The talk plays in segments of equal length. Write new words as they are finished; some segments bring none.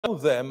know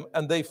them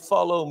and they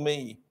follow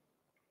me.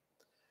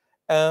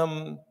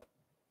 And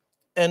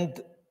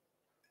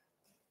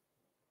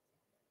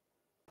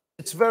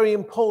it's very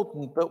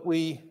important that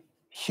we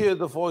hear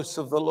the voice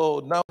of the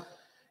Lord. Now,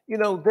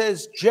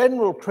 there's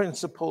general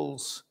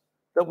principles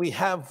that we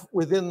have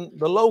within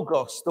the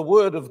Logos, the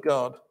Word of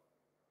God.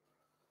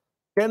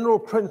 General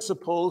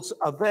principles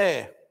are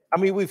there. I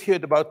mean, we've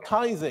heard about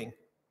tithing.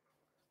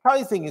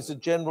 Tithing is a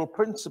general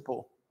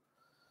principle.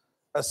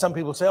 Some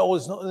people say, oh,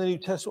 it's not in the New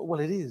Testament.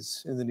 Well, it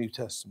is in the New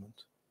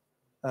Testament.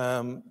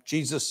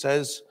 Jesus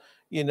says,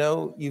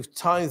 you've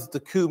tithed the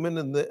cumin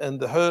and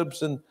the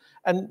herbs, and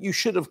you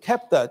should have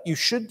kept that. You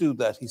should do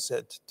that, he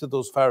said to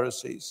those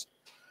Pharisees,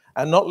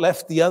 and not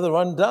left the other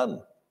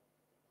undone.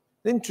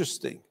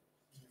 Interesting.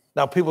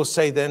 Now, people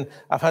say then,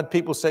 I've had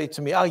people say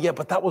to me, oh, yeah,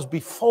 but that was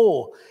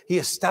before he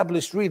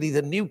established really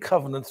the new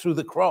covenant through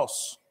the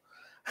cross.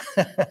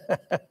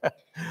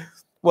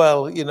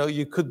 Well,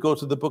 you could go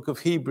to the book of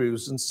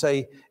Hebrews and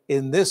say,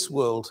 in this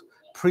world,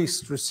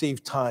 priests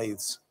receive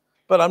tithes.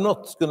 But I'm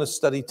not going to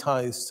study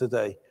tithes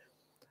today.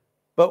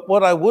 But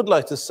what I would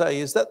like to say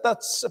is that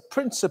that's a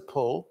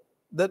principle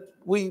that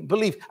we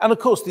believe. And of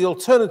course, the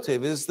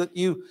alternative is that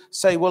you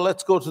say, well,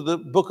 let's go to the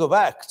book of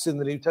Acts in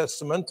the New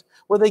Testament,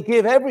 where they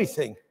give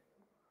everything.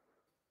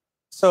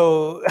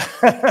 So,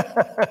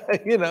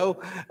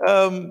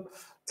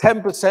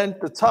 10%,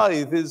 the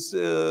tithe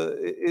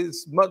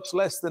is much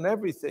less than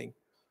everything.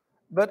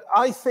 But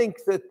I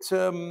think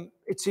that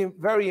it's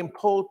very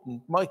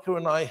important. Micah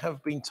and I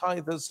have been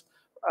tithers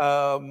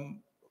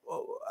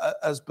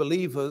as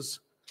believers,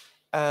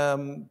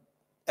 and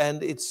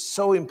it's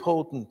so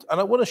important.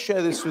 And I want to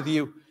share this with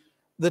you.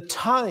 The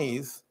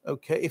tithe,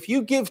 okay, if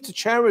you give to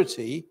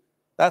charity,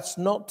 that's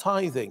not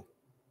tithing.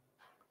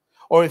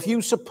 Or if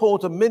you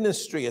support a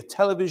ministry, a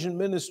television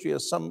ministry,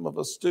 as some of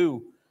us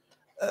do,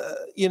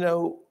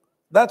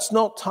 that's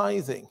not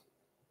tithing.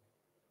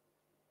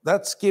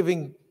 That's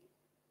giving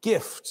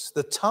gifts.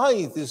 The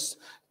tithe is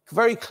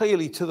very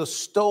clearly to the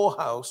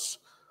storehouse,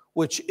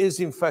 which is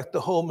in fact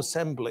the home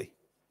assembly.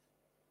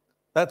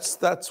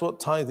 That's what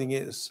tithing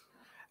is.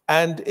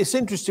 And it's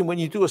interesting, when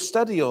you do a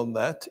study on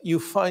that, you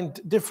find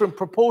different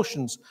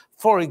proportions.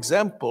 For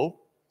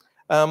example,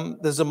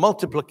 there's a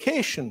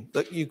multiplication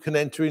that you can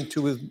enter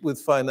into with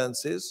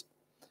finances.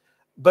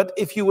 But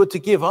if you were to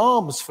give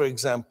alms, for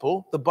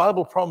example, the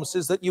Bible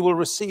promises that you will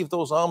receive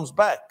those alms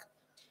back.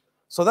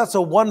 So that's a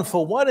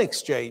 1-for-1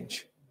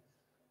 exchange.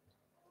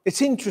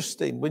 It's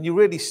interesting when you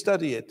really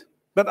study it.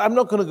 But I'm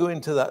not going to go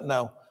into that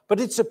now. But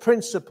it's a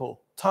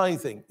principle.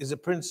 Tithing is a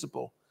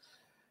principle.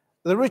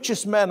 The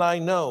richest man I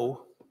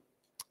know,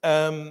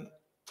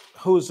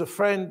 who's a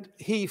friend,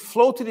 he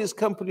floated his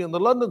company on the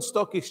London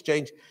Stock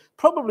Exchange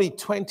probably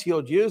 20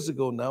 odd years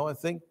ago now, I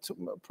think,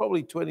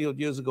 probably 20 odd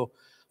years ago,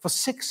 for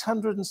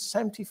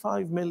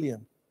 675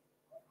 million.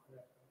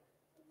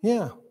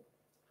 Yeah.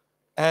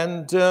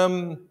 And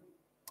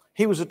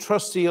he was a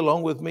trustee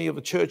along with me of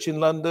a church in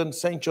London,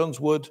 St. John's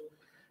Wood.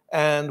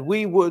 And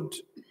we would,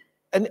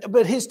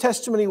 but his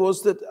testimony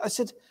was that, I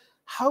said,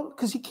 how?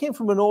 Because he came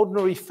from an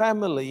ordinary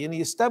family and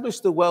he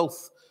established the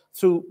wealth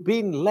through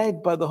being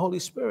led by the Holy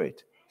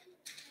Spirit.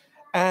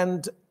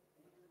 And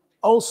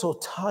also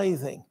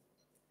tithing. He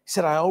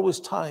said, I always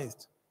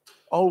tithed.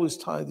 Always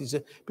tithed. He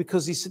said,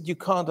 because he said, you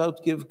can't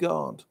outgive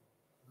God.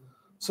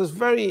 So it's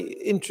very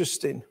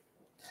interesting.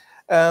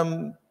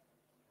 And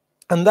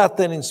that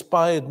then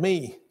inspired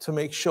me to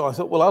make sure. I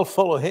thought, well, I'll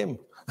follow him.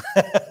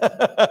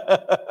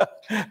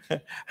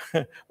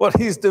 What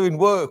he's doing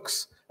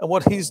works. And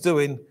what he's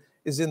doing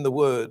is in the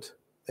Word.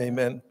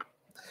 Amen.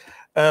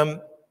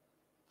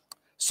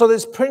 So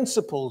there's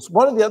principles.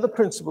 One of the other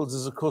principles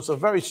is, of course, a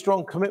very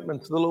strong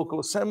commitment to the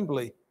local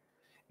assembly.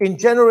 In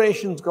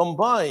generations gone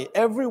by,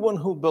 everyone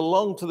who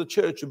belonged to the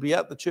church would be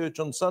at the church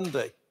on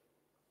Sunday.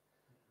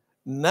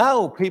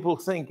 Now people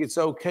think it's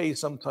okay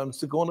sometimes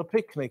to go on a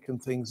picnic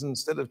and things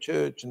instead of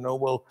church.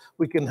 Well,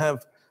 we can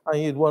have, I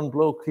had one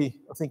bloke, I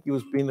think he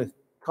was being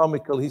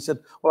comical. He said,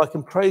 well, I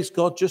can praise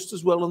God just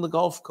as well on the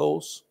golf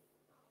course.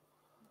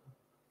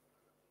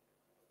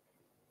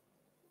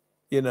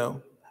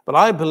 But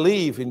I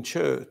believe in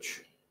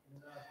church.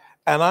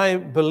 And I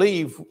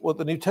believe what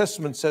the New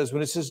Testament says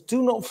when it says,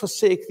 do not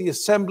forsake the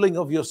assembling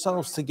of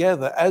yourselves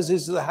together, as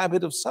is the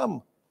habit of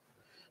some.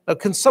 Now,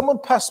 can someone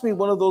pass me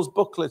one of those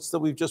booklets that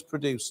we've just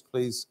produced,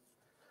 please?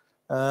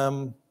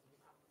 The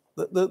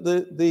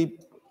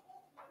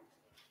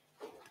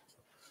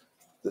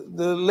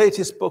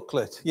latest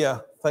booklet. Yeah,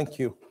 thank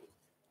you.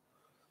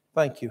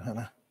 Thank you,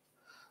 Hannah.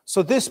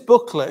 So this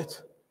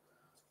booklet,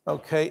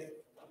 okay,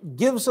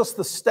 gives us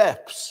the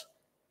steps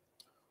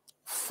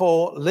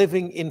for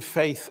living in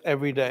faith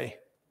every day.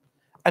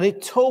 And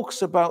it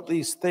talks about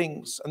these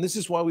things. And this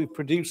is why we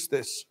produced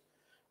this.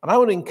 And I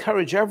would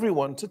encourage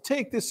everyone to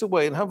take this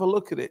away and have a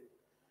look at it.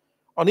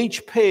 On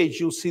each page,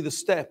 you'll see the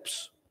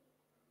steps.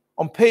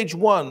 On page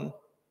 1,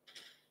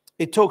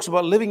 it talks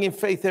about living in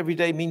faith every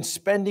day means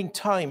spending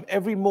time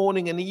every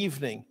morning and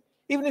evening,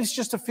 even if it's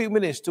just a few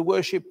minutes, to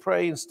worship,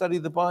 pray, and study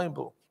the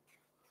Bible.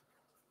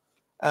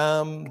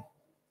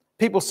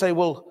 people say,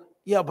 well,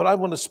 yeah, but I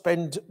want to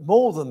spend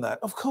more than that.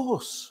 Of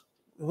course.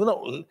 We're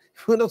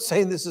not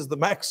saying this is the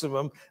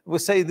maximum. We're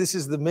saying this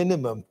is the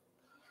minimum,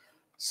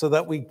 so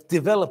that we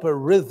develop a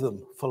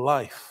rhythm for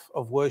life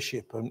of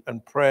worship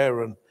and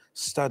prayer and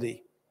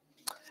study.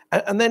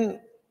 And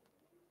then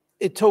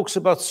it talks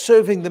about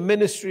serving the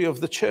ministry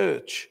of the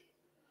church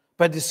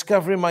by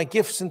discovering my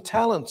gifts and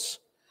talents,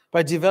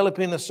 by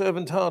developing a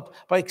servant heart,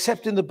 by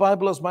accepting the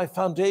Bible as my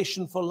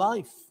foundation for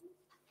life.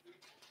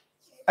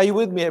 Are you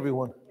with me,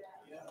 everyone?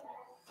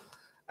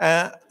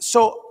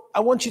 So I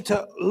want you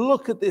to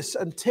look at this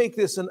and take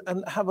this and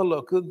have a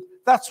look.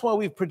 That's why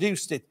we've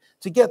produced it,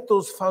 to get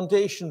those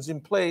foundations in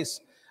place.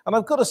 And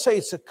I've got to say,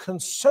 it's a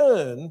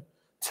concern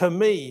to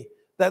me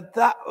that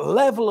that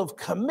level of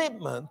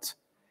commitment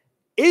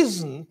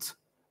isn't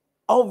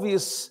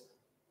obvious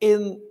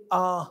in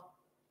our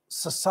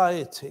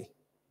society.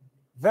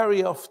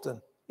 Very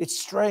often. It's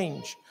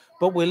strange,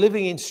 but we're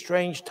living in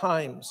strange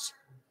times.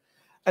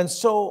 And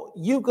so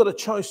you've got a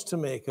choice to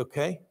make,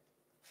 okay?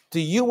 Do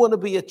you want to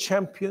be a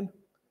champion?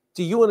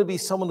 Do you want to be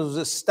someone who's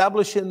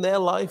establishing their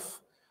life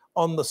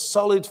on the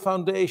solid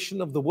foundation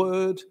of the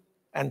word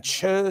and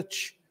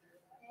church,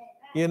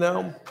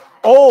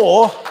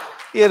 or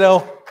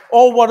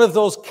one of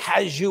those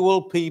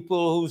casual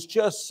people who's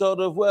just sort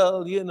of,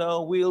 well,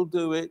 we'll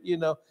do it,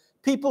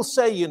 People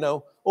say,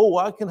 oh,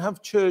 I can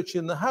have church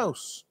in the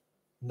house.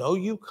 No,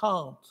 you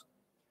can't.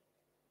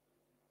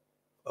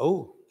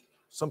 Oh,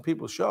 some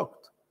people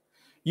shocked.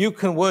 You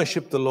can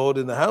worship the Lord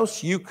in the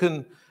house. You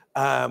can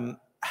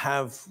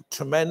have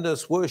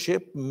tremendous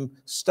worship and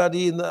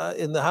study in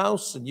the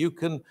house, and you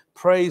can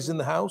praise in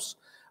the house.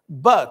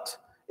 But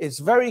it's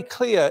very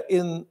clear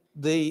in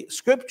the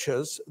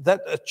scriptures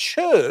that a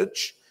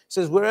church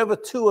says, wherever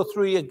 2 or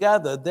 3 are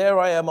gathered, there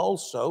I am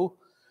also.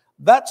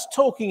 That's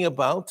talking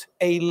about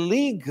a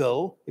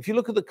legal, if you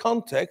look at the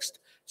context,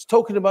 it's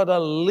talking about a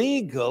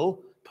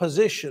legal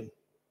position.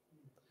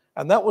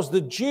 And that was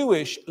the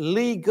Jewish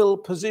legal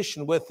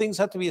position where things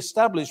had to be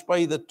established by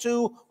either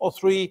 2 or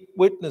 3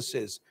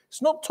 witnesses.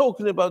 It's not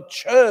talking about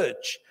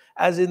church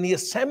as in the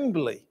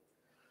assembly.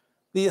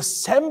 The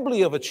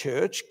assembly of a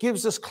church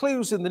gives us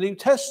clues in the New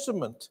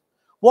Testament.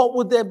 What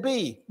would there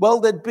be? Well,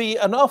 there'd be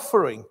an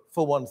offering,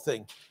 for one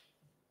thing.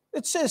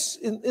 It says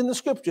in the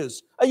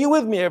scriptures. Are you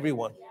with me,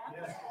 everyone?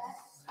 Yes.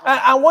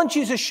 I want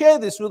you to share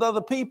this with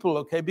other people,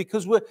 okay?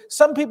 Because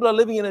some people are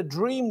living in a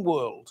dream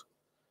world.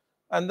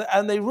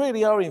 And they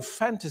really are in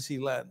fantasy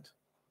land.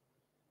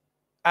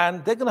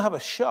 And they're going to have a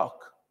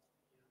shock.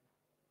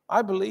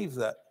 I believe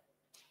that.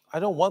 I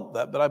don't want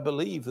that, but I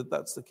believe that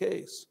that's the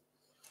case.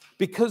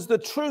 Because the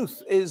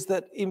truth is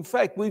that, in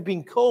fact, we've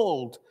been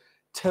called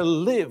to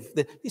live.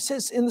 It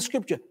says in the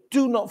scripture,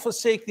 do not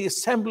forsake the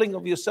assembling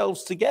of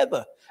yourselves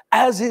together,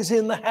 as is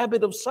in the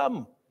habit of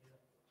some.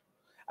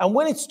 And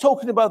when it's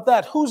talking about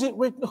that, who's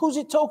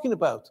it talking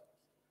about?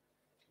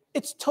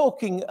 It's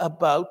talking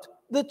about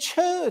the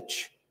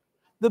church.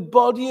 The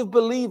body of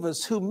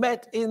believers who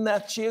met in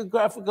that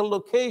geographical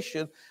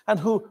location and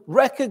who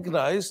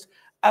recognized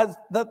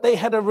that they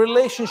had a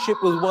relationship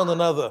with one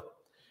another.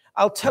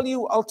 I'll tell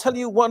you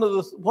one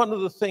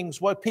of the things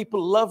why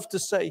people love to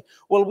say,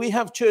 well, we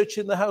have church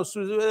in the house,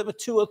 wherever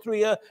 2 or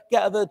 3 are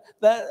gathered,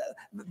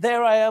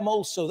 there I am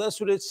also.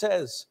 That's what it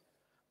says.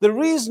 The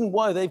reason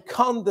why they've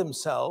conned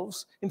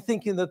themselves in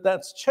thinking that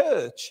that's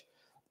church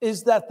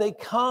is that they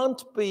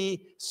can't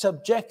be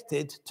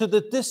subjected to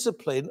the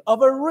discipline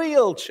of a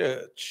real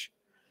church.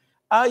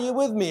 Are you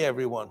with me,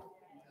 everyone?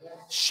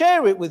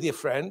 Share it with your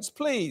friends,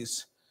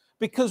 please.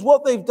 Because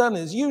what they've done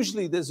is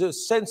usually there's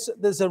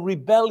a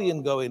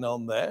rebellion going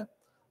on there,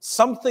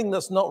 something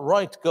that's not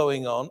right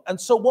going on. And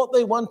so what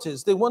they want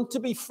is they want to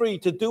be free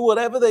to do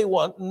whatever they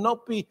want and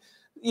not be,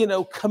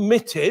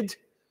 committed.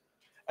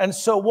 And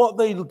so what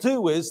they'll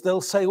do is they'll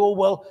say, oh,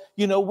 well,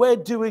 we're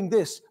doing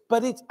this.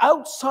 But it's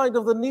outside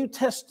of the New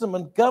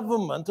Testament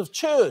government of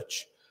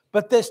church.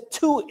 But they're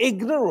too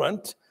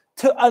ignorant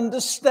to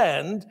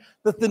understand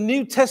that the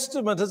New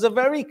Testament has a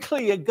very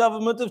clear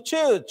government of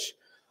church.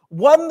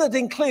 One that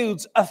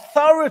includes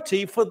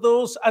authority for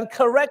those and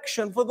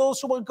correction for those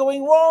who are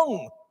going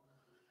wrong.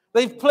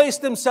 They've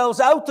placed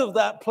themselves out of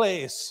that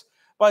place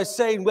by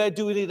saying, we're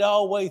doing it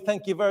our way,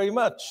 thank you very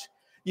much.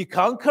 You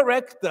can't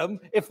correct them.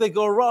 If they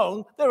go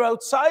wrong, they're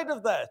outside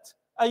of that.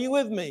 Are you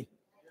with me?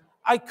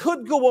 I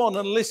could go on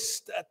and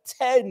list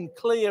 10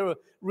 clear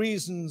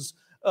reasons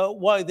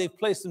why they've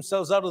placed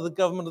themselves out of the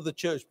government of the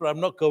church, but I'm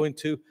not going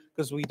to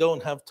because we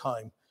don't have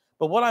time.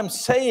 But what I'm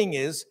saying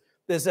is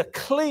there's a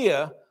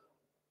clear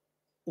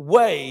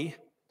way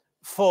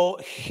for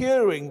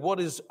hearing what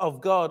is of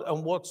God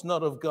and what's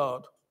not of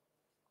God.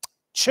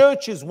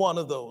 Church is one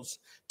of those.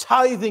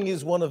 Tithing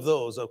is one of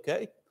those,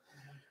 okay?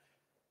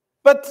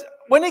 But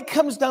when it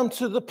comes down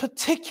to the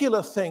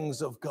particular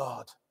things of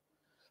God,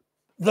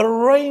 the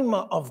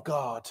rhema of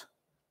God,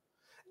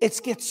 it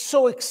gets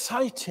so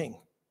exciting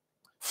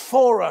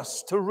for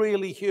us to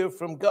really hear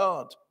from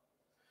God.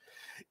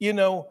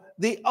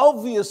 The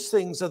obvious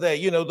things are there.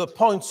 The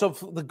points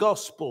of the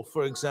gospel,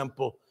 for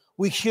example.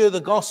 We hear the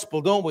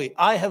gospel, don't we?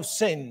 I have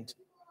sinned.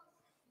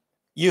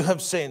 You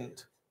have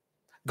sinned.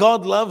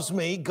 God loves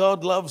me.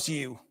 God loves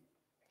you.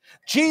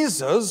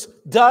 Jesus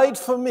died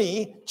for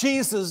me.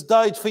 Jesus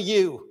died for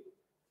you.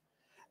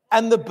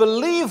 And the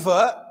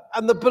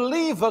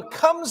believer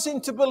comes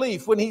into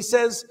belief when he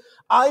says,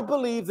 I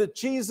believe that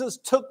Jesus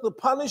took the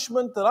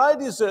punishment that I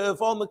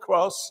deserve on the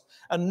cross,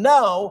 and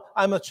now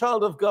I'm a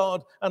child of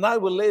God, and I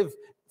will live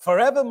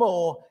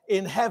forevermore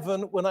in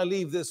heaven when I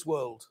leave this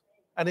world.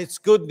 And it's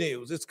good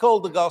news. It's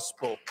called the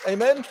gospel.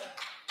 Amen?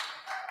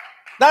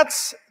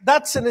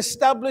 That's an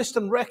established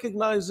and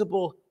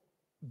recognizable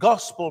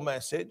gospel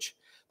message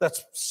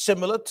that's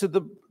similar to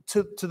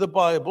the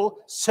Bible,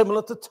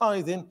 similar to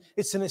tithing.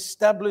 It's an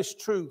established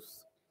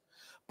truth.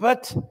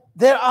 But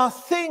there are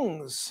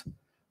things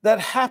that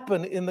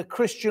happen in the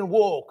Christian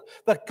walk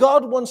that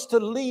God wants to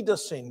lead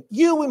us in,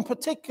 you in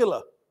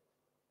particular.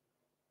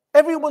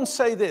 Everyone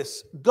say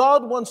this: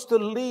 God wants to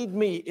lead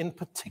me in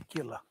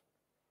particular.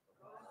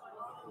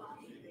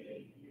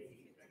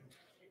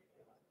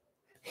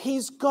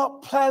 He's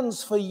got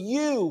plans for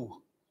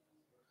you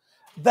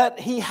that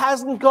he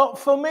hasn't got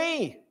for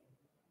me.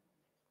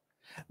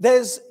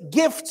 There's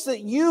gifts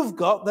that you've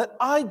got that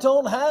I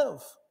don't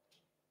have.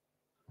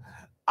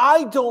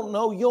 I don't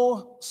know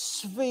your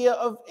sphere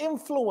of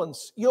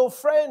influence, your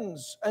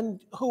friends,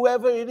 and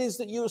whoever it is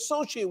that you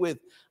associate with.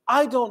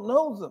 I don't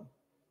know them.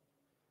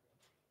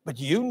 But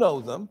you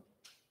know them.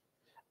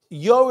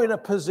 You're in a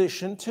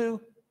position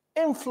to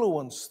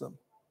influence them.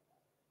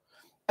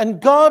 And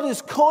God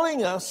is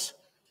calling us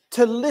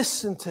to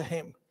listen to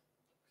him.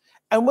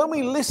 And when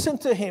we listen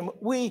to him,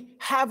 we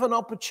have an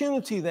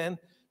opportunity then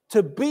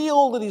to be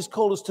all that he's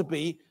called us to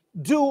be,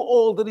 do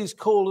all that he's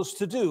called us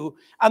to do.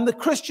 And the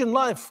Christian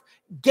life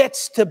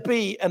gets to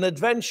be an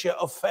adventure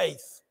of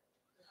faith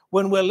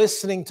when we're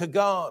listening to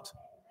God.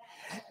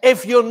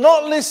 If you're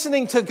not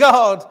listening to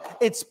God,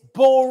 it's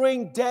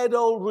boring, dead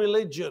old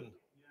religion.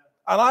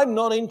 And I'm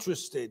not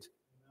interested.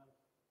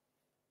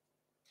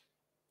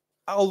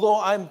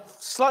 Although I'm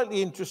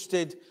slightly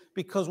interested,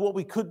 because what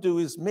we could do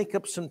is make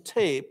up some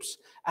tapes,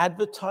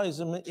 advertise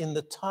them in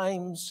the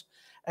Times,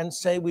 and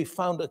say we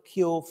found a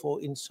cure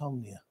for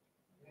insomnia.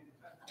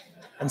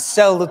 And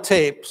sell the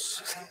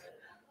tapes.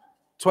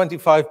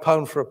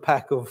 £25 for a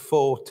pack of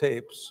 4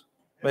 tapes,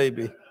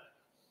 maybe.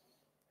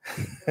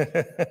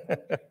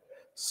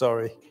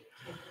 Sorry.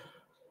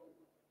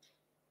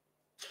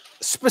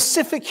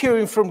 Specific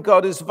hearing from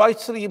God is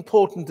vitally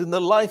important in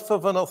the life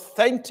of an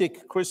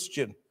authentic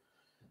Christian.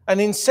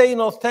 And in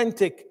saying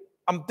authentic,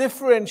 I'm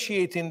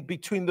differentiating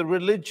between the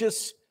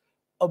religious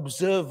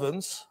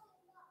observance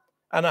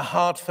and a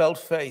heartfelt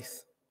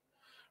faith.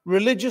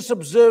 Religious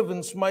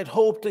observance might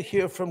hope to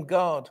hear from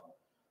God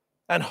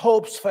and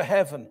hopes for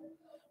heaven,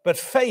 but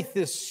faith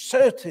is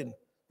certain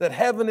that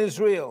heaven is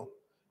real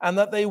and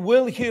that they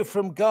will hear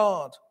from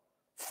God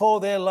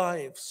for their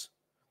lives.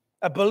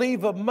 A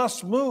believer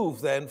must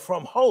move then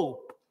from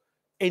hope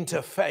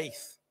into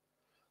faith.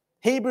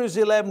 Hebrews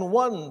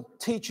 11:1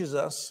 teaches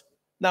us,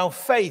 now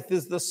faith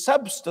is the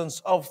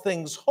substance of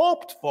things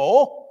hoped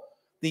for,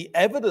 the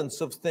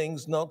evidence of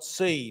things not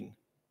seen.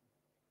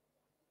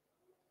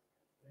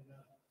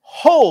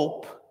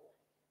 Hope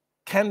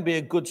can be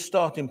a good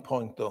starting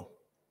point, though.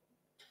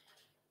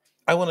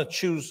 I want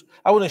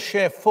to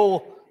share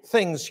 4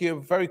 things here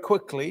very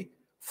quickly,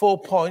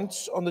 4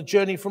 points on the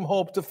journey from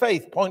hope to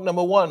faith. Point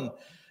number 1,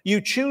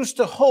 you choose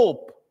to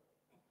hope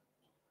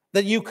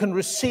that you can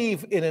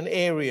receive in an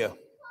area.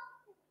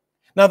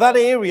 Now, that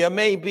area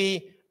may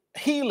be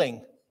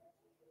healing,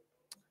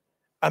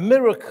 a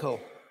miracle,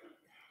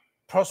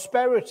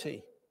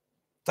 prosperity,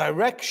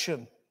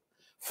 direction,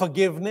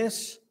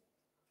 forgiveness,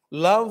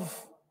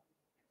 love,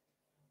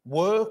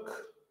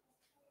 work.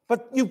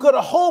 But you've got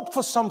to hope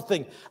for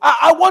something.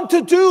 I want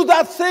to do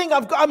that thing.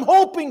 I'm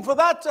hoping for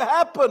that to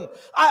happen.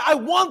 I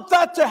want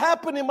that to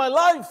happen in my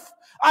life.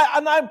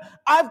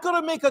 I've got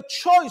to make a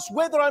choice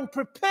whether I'm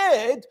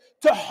prepared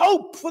to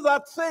hope for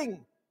that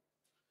thing.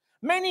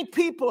 Many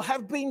people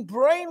have been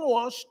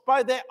brainwashed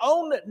by their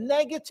own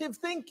negative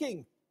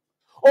thinking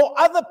or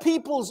other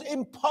people's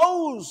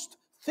imposed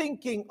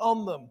thinking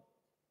on them.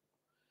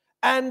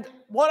 And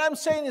what I'm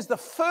saying is the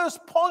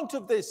first point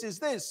of this is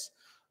this.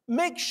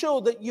 Make sure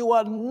that you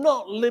are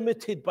not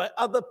limited by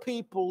other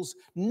people's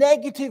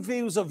negative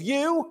views of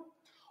you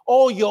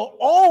or your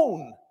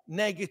own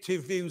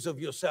negative views of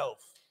yourself.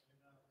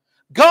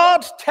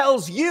 God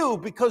tells you,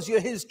 because you're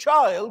his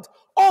child,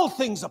 all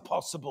things are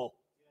possible.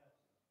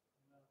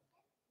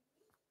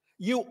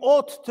 You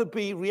ought to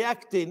be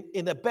reacting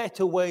in a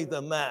better way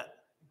than that.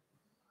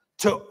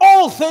 To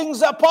all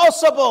things are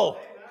possible.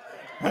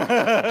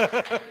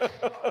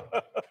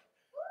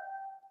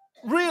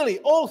 Really,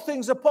 all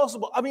things are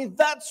possible. I mean,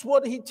 that's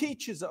what he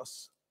teaches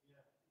us.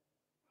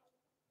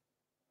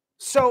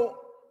 So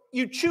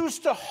you choose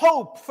to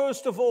hope,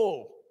 first of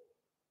all,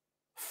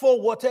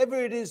 for whatever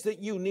it is that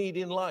you need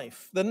in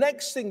life. The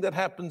next thing that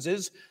happens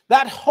is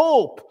that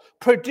hope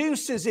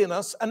produces in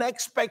us an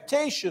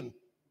expectation.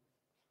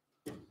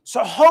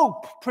 So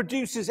hope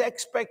produces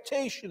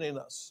expectation in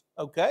us,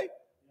 okay?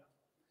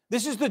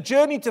 This is the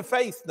journey to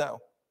faith now.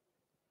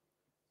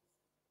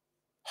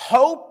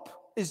 Hope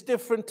is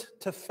different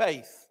to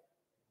faith.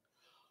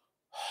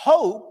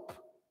 Hope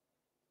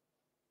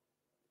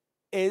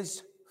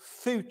is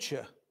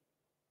future.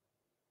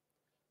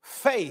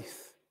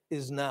 Faith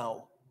is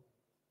now.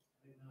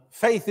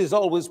 Faith is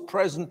always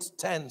present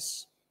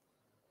tense.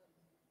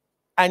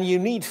 And you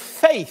need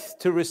faith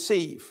to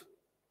receive.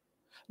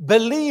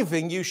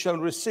 Believing you shall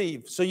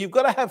receive. So you've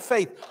got to have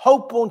faith.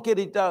 Hope won't get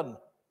it done.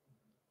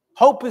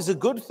 Hope is a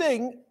good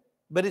thing,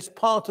 but it's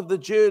part of the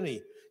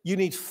journey. You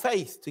need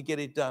faith to get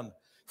it done.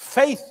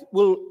 Faith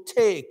will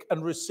take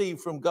and receive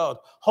from God.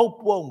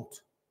 Hope won't.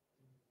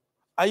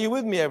 Are you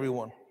with me,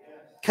 everyone?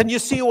 Can you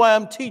see why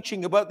I'm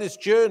teaching about this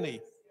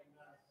journey?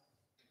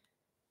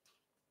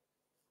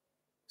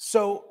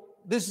 So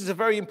this is a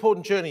very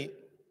important journey.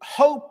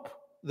 Hope,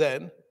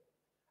 then,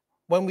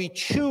 when we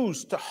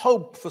choose to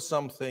hope for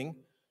something,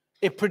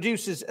 it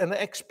produces an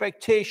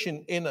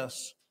expectation in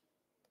us.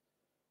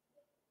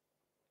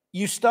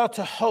 You start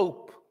to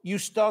hope. You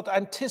start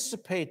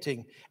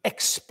anticipating,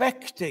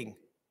 expecting.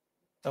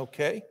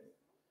 Okay?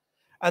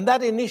 And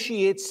that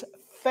initiates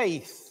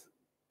faith.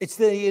 It's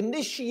the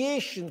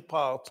initiation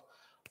part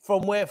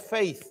from where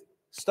faith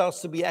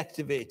starts to be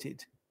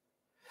activated.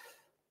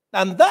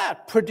 And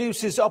that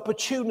produces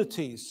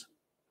opportunities.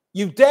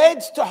 You've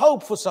dared to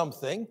hope for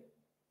something,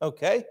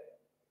 okay?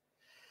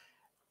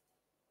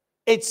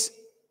 It's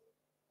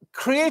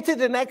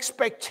created an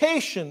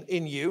expectation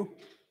in you,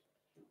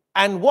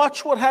 and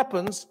watch what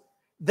happens.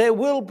 There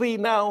will be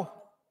now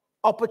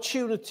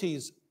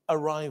opportunities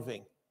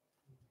arriving.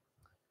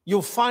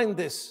 You'll find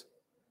this.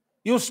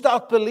 You'll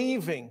start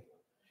believing.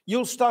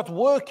 You'll start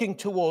working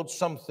towards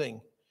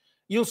something.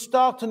 You'll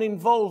start an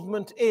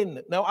involvement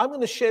in. Now, I'm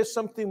going to share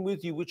something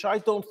with you which I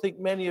don't think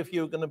many of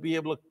you are going to be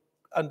able to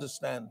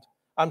understand.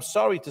 I'm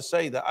sorry to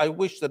say that. I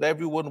wish that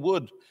everyone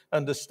would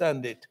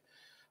understand it.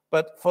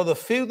 But for the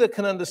few that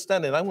can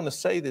understand it, I'm going to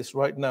say this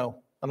right now,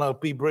 and I'll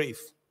be brief.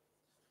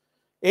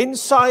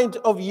 Inside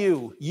of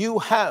you, you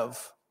have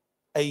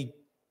a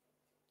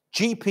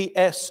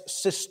GPS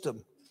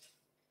system.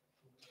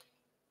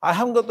 I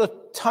haven't got the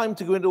time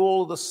to go into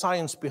all of the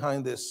science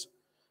behind this,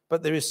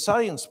 but there is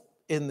science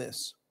in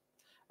this,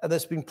 and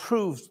that's been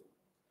proved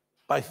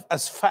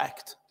as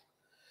fact.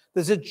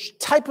 There's a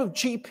type of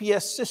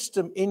GPS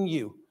system in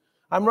you.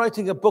 I'm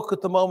writing a book at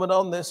the moment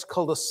on this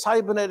called The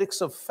Cybernetics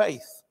of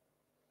Faith.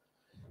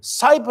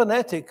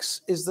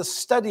 Cybernetics is the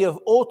study of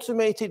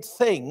automated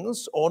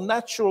things or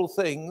natural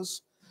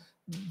things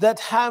that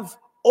have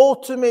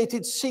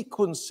automated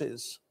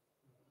sequences.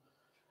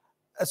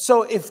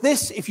 So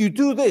if you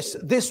do this,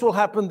 this will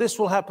happen, this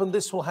will happen,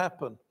 this will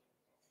happen.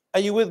 Are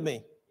you with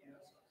me?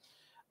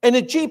 In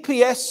a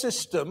GPS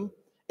system,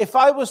 if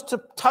I was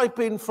to type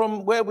in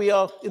from where we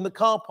are in the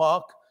car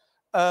park,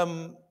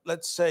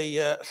 let's say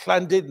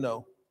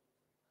Llandudno,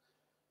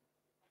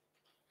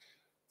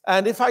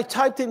 and if I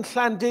typed in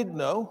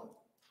Llandudno,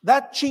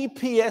 that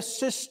GPS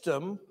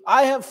system,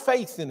 I have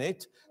faith in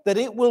it that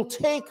it will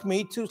take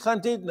me to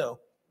Llandudno.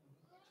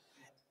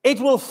 It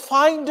will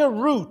find a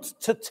route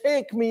to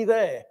take me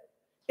there.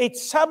 It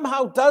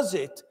somehow does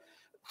it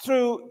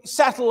through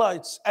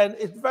satellites, and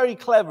it's very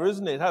clever,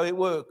 isn't it, how it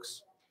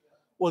works?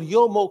 Well,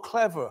 you're more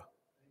clever,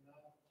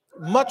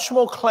 much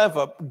more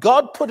clever.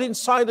 God put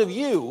inside of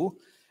you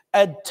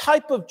a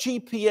type of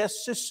GPS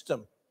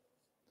system.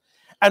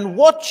 And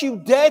what you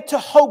dare to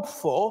hope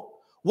for,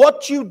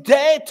 what you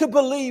dare to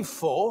believe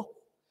for,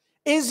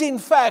 is in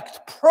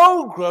fact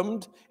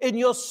programmed in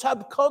your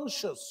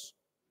subconscious.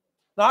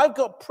 Now, I've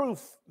got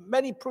proof,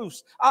 many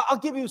proofs. I'll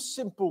give you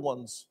simple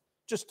ones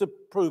just to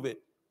prove it.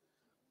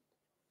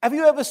 Have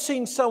you ever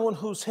seen someone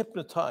who's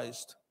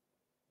hypnotized?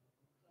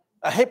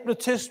 A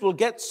hypnotist will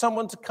get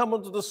someone to come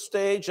onto the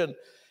stage, and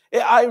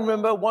I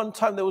remember one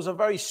time there was a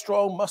very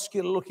strong,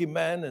 muscular-looking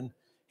man, and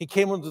he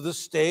came onto the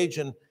stage,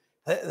 and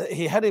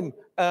he had him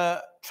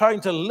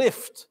trying to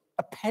lift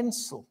a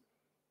pencil.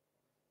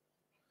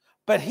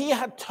 But he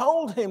had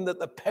told him that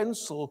the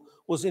pencil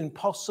was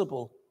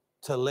impossible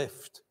to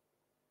lift.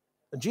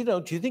 And do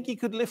you think he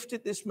could lift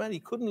it, this man? He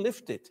couldn't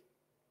lift it.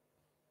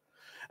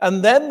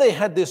 And then they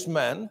had this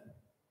man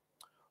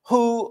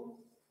who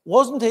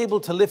wasn't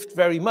able to lift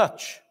very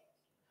much.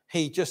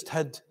 He just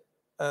had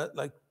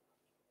like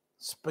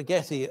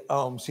spaghetti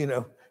arms,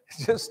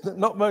 just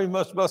not very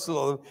much muscle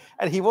on them.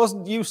 And he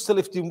wasn't used to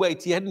lifting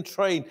weights. He hadn't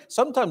trained.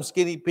 Sometimes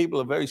skinny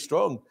people are very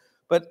strong,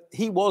 but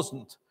he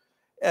wasn't.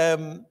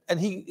 And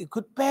he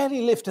could barely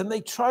lift. And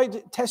they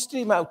tested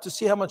him out to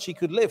see how much he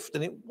could lift.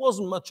 And it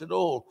wasn't much at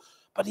all.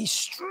 But he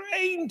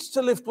strained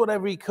to lift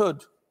whatever he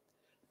could.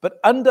 But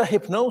under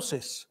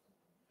hypnosis,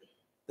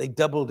 they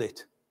doubled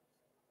it.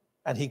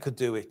 And he could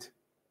do it.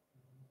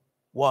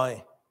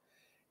 Why?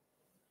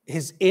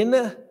 His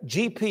inner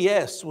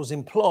GPS was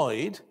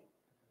employed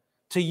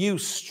to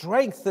use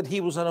strength that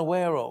he was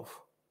unaware of.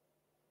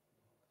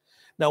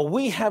 Now,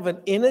 we have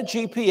an inner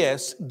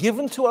GPS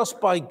given to us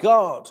by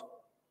God.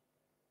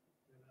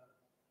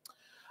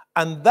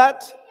 And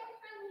that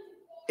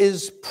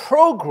is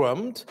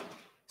programmed,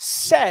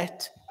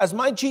 set, as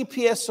my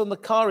GPS on the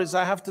car is,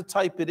 I have to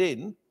type it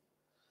in.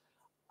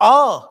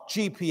 Our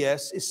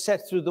GPS is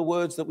set through the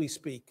words that we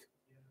speak.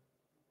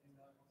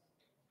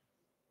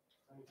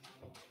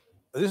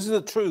 This is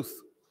the truth.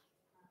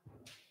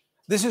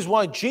 This is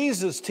why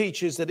Jesus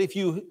teaches that if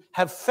you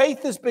have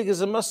faith as big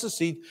as a mustard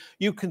seed,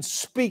 you can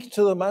speak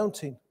to the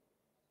mountain.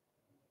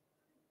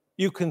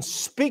 You can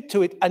speak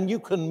to it and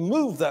you can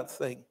move that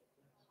thing.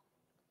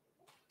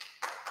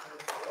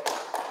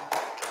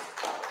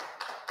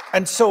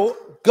 And so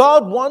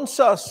God wants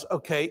us,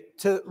 okay,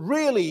 to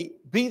really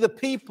be the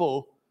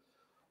people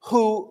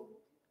who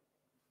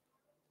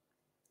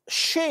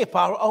shape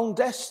our own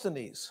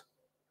destinies.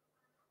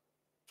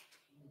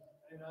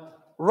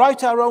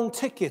 Write our own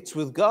tickets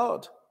with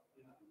God.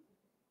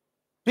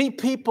 Be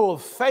people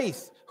of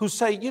faith who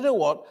say, you know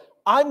what?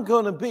 I'm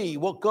going to be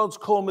what God's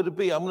called me to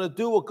be. I'm going to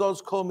do what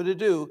God's called me to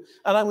do,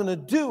 and I'm going to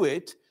do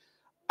it.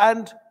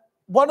 And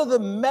one of the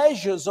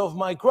measures of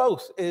my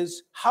growth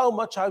is how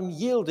much I'm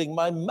yielding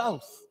my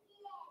mouth.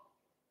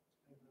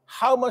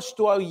 How much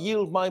do I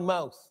yield my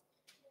mouth?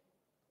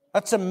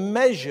 That's a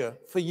measure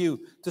for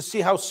you to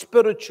see how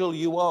spiritual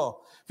you are.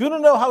 If you want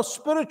to know how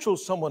spiritual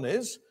someone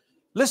is,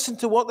 listen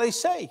to what they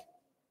say.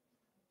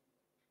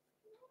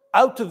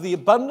 Out of the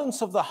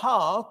abundance of the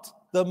heart,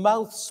 the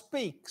mouth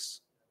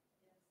speaks.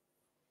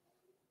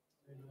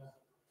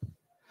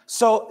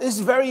 So it's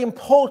very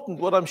important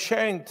what I'm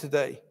sharing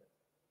today.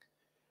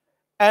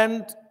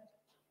 And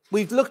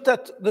we've looked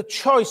at the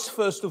choice,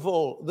 first of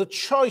all, the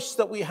choice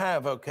that we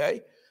have,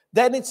 okay?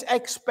 Then it's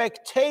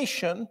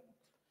expectation.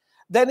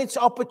 Then it's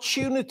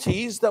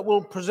opportunities that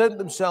will present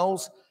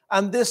themselves.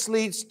 And this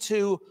leads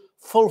to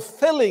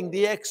fulfilling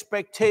the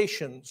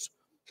expectations.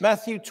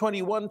 Matthew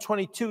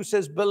 21:22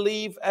 says,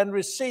 believe and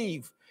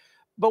receive.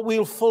 But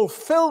we'll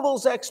fulfill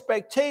those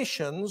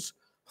expectations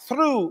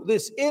through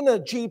this inner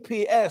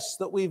GPS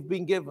that we've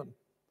been given.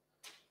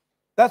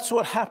 That's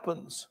what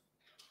happens.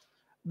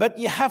 But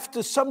you have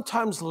to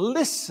sometimes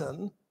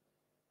listen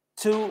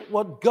to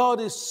what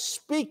God is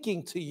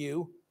speaking to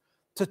you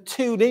to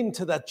tune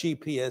into that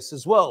GPS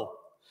as well.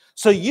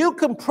 So you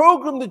can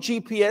program the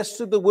GPS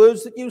to the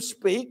words that you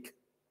speak.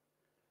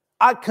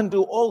 I can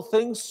do all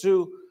things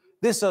through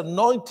this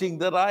anointing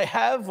that I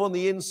have on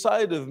the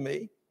inside of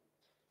me.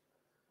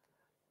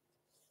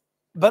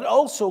 But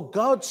also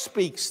God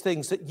speaks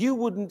things that you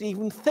wouldn't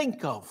even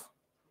think of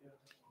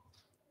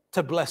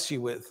to bless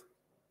you with.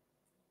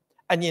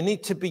 And you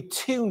need to be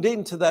tuned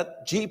into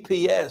that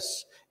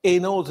GPS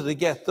in order to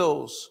get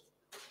those.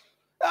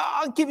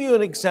 I'll give you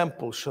an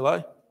example, shall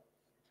I?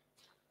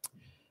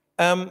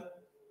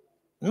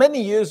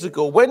 Many years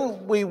ago,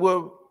 when we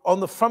were on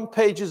the front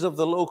pages of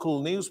the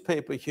local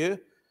newspaper here,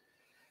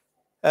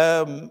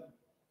 and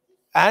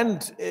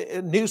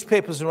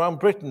newspapers around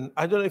Britain,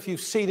 I don't know if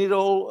you've seen it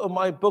all on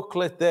my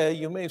booklet there.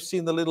 You may have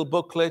seen the little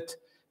booklet,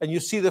 and you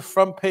see the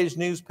front page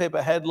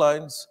newspaper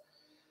headlines.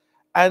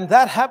 And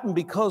that happened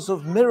because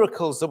of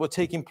miracles that were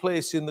taking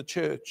place in the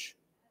church.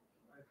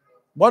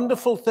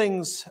 Wonderful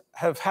things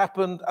have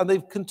happened, and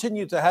they've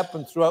continued to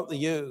happen throughout the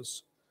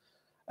years.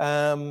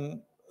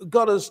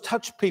 God has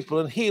touched people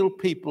and healed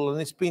people, and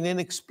it's been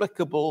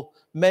inexplicable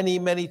many,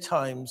 many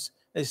times.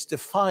 It's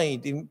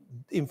defied,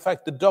 in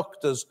fact, the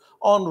doctors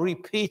on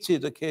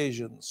repeated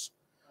occasions.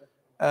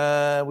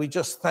 We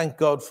just thank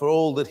God for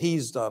all that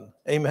he's done.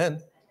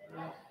 Amen.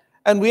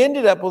 And we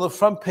ended up on the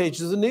front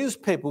page of the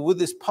newspaper with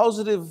this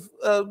positive,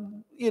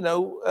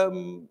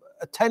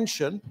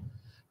 attention.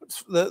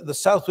 The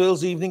South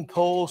Wales Evening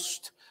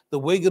Post, the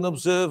Wigan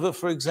Observer,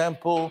 for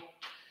example.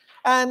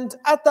 And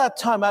at that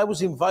time, I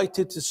was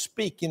invited to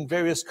speak in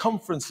various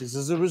conferences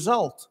as a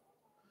result.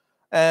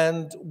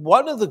 And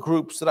one of the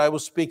groups that I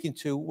was speaking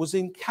to was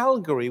in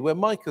Calgary, where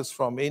Micah's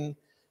from, in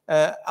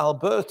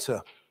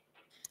Alberta.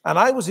 And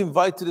I was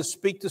invited to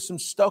speak to some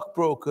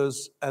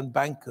stockbrokers and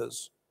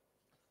bankers.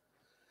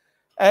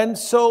 And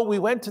so we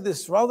went to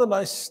this rather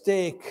nice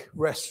steak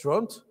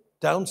restaurant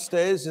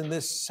downstairs in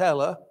this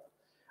cellar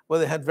where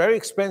they had very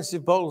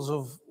expensive bottles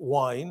of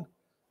wine.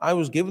 I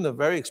was given a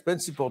very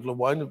expensive bottle of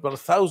wine, about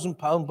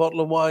 £1,000 bottle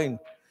of wine.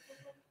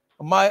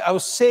 I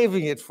was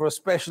saving it for a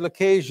special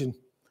occasion.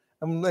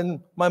 And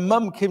then my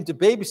mum came to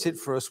babysit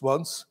for us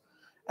once.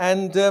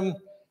 And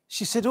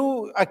she said,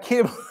 I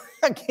came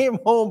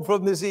home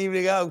from this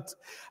evening out.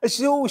 And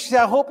she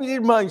said, I hope you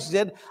didn't mind. She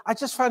said, I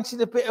just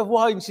fancied a bit of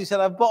wine. She said,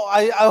 I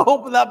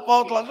opened that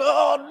bottle. I said,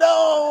 oh,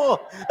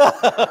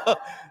 no.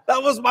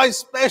 That was my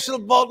special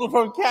bottle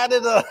from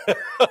Canada.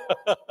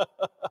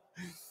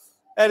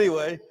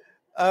 Anyway,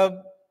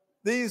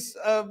 she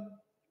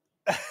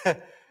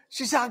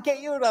said, I'll get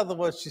you another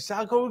one. She said,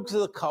 I'll go into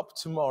the COP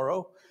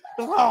tomorrow.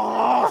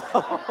 I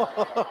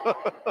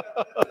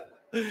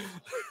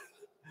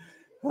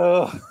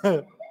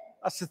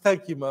said,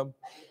 thank you, Mum.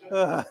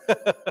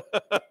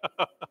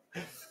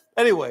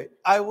 Anyway,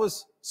 I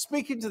was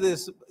speaking to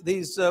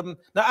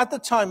now at the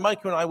time,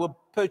 Micah and I were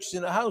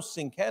purchasing a house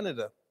in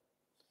Canada.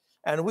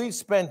 And we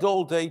spent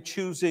all day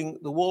choosing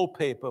the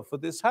wallpaper for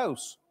this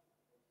house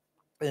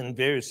and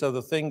various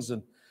other things.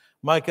 And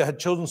Micah had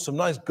chosen some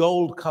nice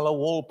gold color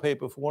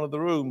wallpaper for one of the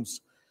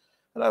rooms.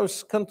 And I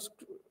was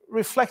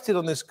reflected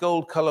on this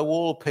gold color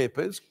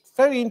wallpaper. It's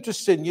very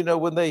interesting, you know,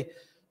 when the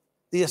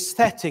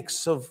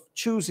aesthetics of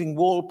choosing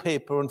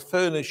wallpaper and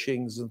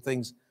furnishings and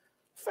things,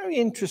 very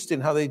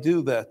interesting how they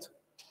do that.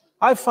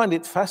 I find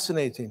it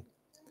fascinating.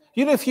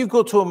 You know, if you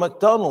go to a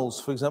McDonald's,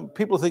 for example,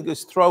 people think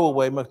it's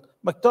throwaway.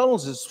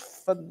 McDonald's is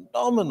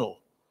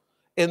phenomenal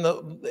in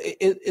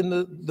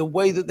the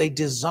way that they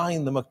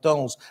design the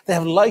McDonald's. They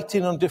have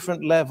lighting on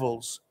different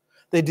levels.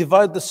 They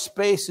divide the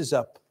spaces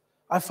up.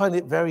 I find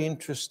it very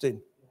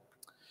interesting.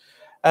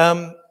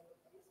 But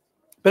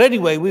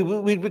anyway, we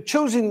were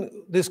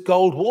choosing this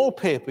gold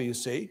wallpaper, you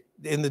see,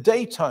 in the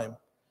daytime.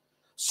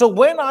 So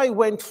when I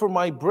went for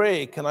my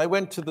break and I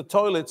went to the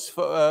toilets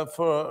for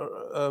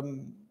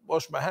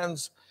wash my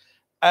hands,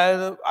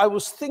 and I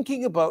was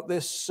thinking about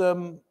this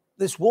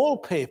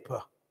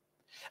wallpaper,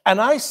 and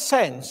I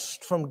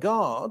sensed from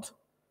God,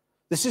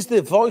 this is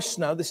the voice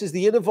now, this is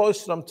the inner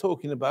voice that I'm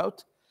talking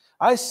about.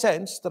 I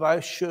sensed that I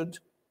should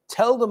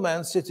tell the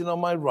man sitting on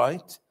my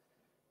right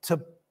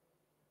to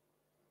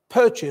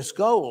purchase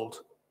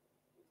gold.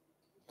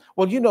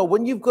 Well, you know,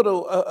 when you've got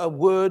a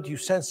word, you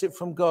sense it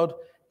from God,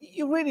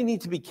 you really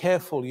need to be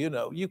careful, you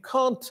know. You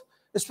can't,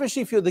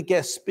 especially if you're the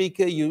guest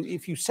speaker,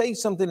 if you say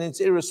something that's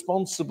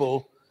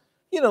irresponsible,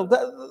 you know,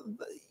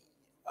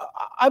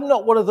 I'm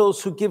not one of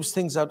those who gives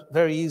things out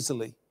very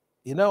easily.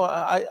 You know,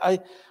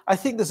 I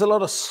think there's a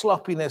lot of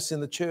sloppiness in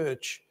the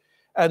church,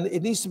 and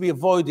it needs to be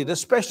avoided,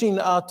 especially in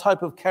our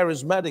type of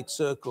charismatic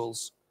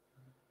circles.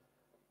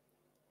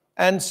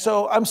 And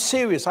so I'm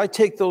serious. I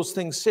take those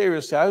things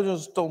seriously. I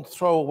just don't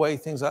throw away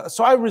things.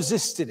 So I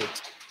resisted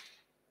it.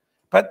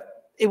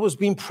 But it was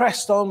being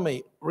pressed on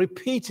me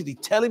repeatedly.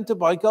 Tell him to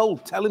buy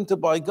gold. Tell him to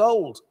buy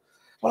gold.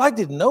 Well, I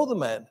didn't know the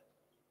man.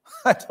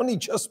 I'd only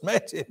just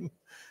met him.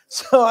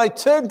 So I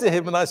turned to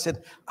him and I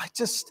said,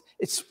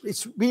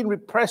 it's being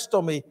repressed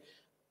on me.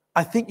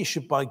 I think you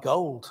should buy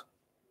gold.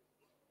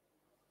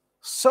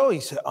 So he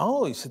said,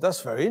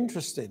 that's very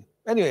interesting.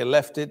 Anyway, I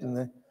left it.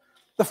 And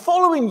the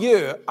following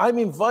year, I'm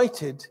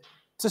invited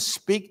to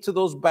speak to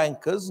those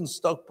bankers and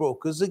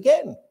stockbrokers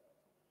again,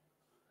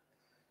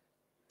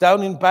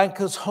 down in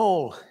Bankers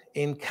Hall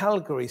in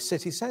Calgary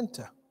city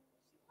centre.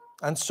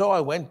 And so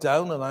I went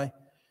down and I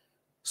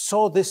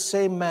saw this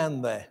same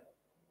man there.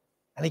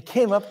 And he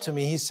came up to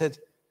me. He said,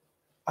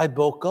 I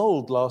bought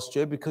gold last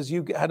year because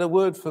you had a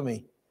word for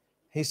me.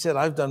 He said,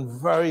 I've done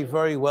very,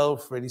 very well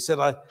for it. He said,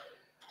 I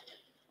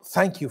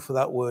thank you for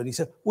that word. He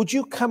said, would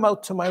you come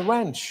out to my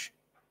ranch?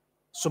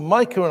 So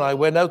Micah and I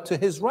went out to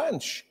his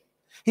ranch.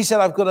 He said,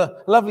 I've got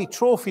a lovely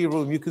trophy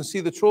room. You can see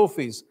the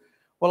trophies.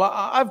 Well,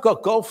 I've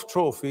got golf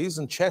trophies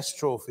and chess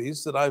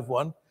trophies that I've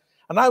won.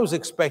 And I was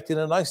expecting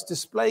a nice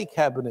display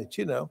cabinet,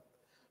 you know.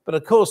 But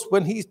of course,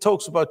 when he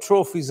talks about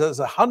trophies as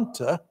a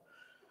hunter,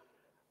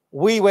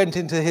 we went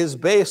into his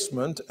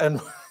basement and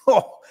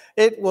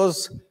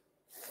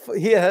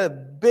he had a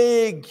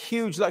big,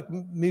 huge, like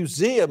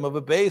museum of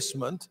a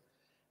basement.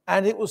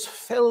 And it was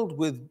filled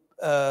with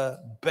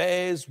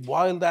bears,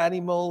 wild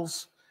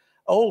animals,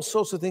 all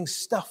sorts of things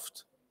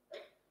stuffed.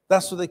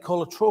 That's what they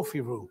call a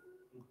trophy room.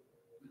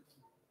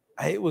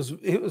 It was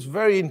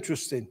very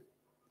interesting.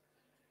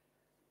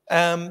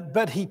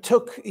 But he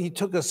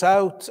took us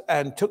out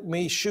and took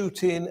me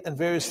shooting and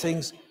various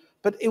things.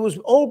 But it was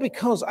all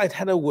because I'd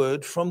had a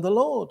word from the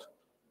Lord.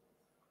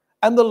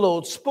 And the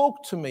Lord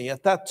spoke to me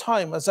at that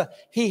time.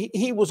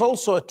 He was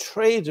also a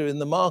trader in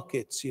the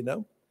markets, you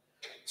know.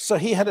 So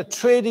he had a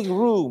trading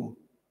room.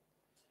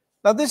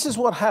 Now, this is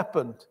what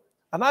happened.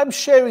 And I'm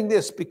sharing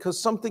this because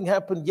something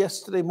happened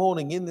yesterday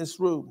morning in this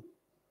room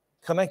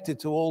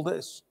connected to all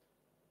this.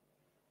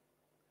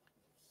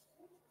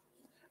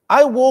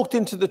 I walked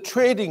into the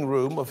trading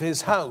room of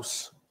his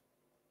house.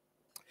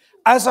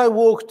 As I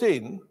walked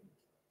in,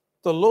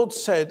 the Lord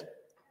said,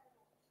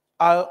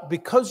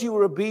 because you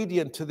were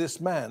obedient to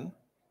this man,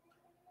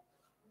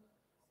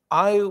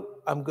 I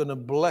am going to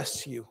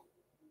bless you.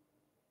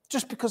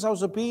 Just because I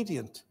was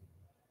obedient.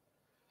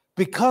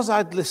 Because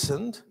I'd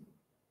listened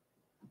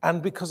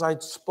and because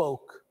I'd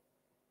spoke.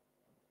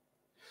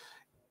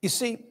 You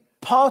see,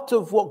 part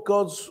of what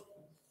God's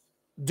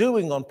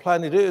doing on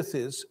planet Earth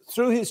is,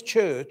 through his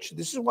church,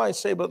 this is why I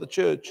say about the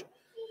church,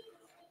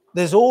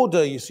 there's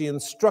order, you see,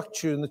 and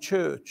structure in the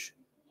church.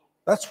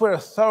 That's where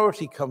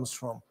authority comes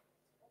from.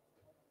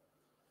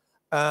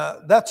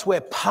 That's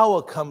where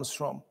power comes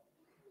from.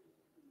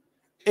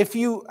 If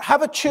you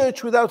have a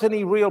church without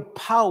any real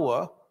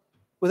power,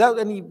 without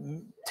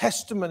any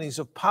testimonies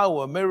of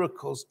power,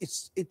 miracles,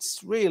 it's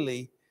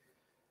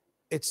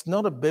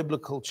not a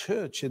biblical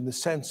church in the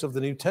sense of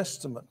the New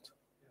Testament.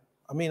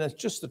 I mean, it's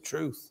just the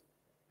truth.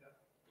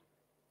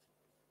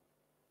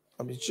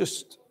 I mean,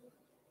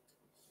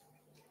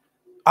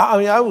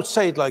 I would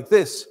say it like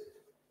this.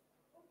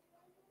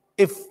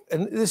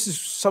 And this is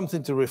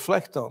something to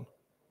reflect on.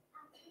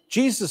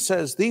 Jesus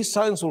says, these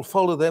signs will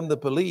follow them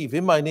that believe.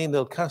 In my name,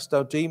 they'll cast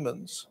out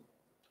demons.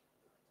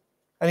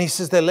 And he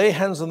says, they lay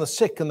hands on the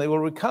sick and they will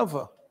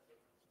recover.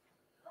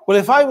 Well,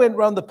 if I went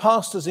round the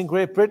pastors in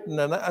Great Britain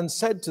and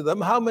said to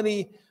them, how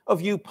many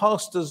of you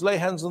pastors lay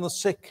hands on the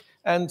sick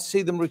and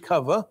see them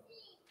recover,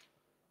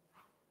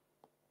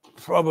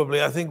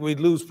 probably, I think we'd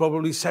lose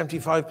probably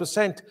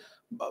 75%.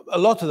 A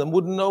lot of them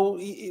wouldn't know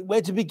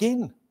where to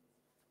begin.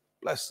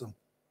 Bless them.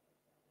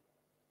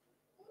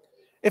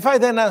 If I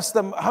then asked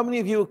them, how many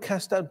of you have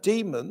cast out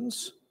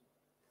demons?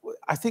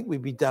 I think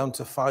we'd be down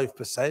to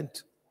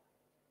 5%,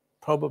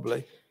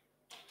 probably.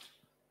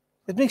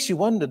 It makes you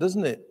wonder,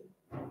 doesn't it?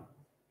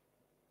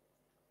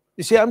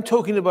 You see, I'm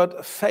talking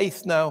about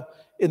faith now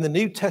in the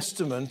New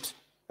Testament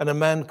and a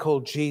man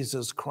called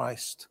Jesus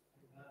Christ,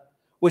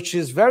 which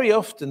is very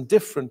often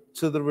different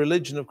to the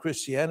religion of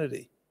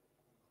Christianity.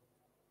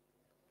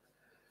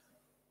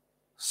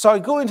 So I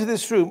go into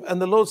this room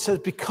and the Lord says,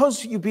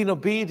 because you've been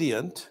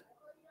obedient,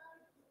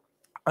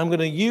 I'm going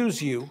to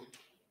use you.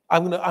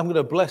 I'm going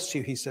to bless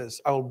you, he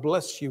says. I will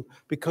bless you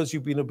because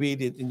you've been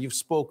obedient and you've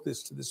spoke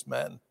this to this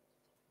man.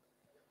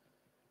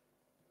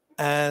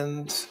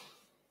 And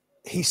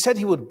he said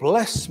he would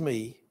bless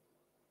me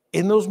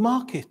in those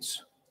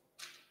markets.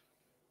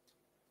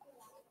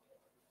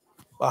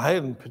 Well, I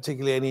hadn't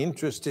particularly any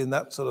interest in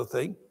that sort of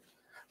thing.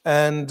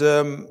 And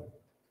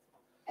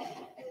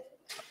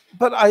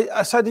but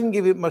I didn't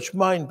give it much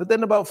mind. But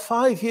then about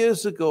 5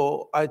 years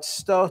ago, I'd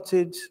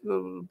started,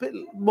 a bit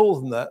more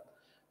than that,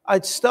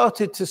 I'd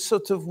started to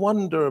sort of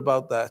wonder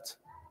about that.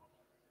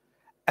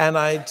 And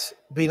I'd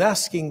been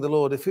asking the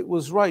Lord if it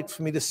was right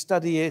for me to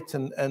study it.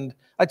 And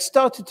I'd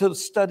started to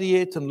study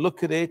it and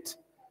look at it.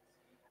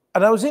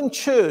 And I was in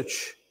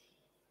church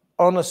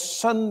on a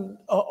Sunday,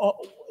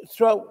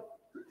 throughout.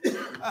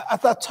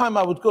 At that time,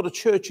 I would go to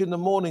church in the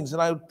mornings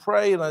and I would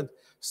pray and I'd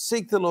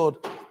seek the Lord.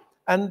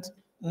 And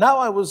now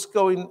I was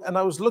going and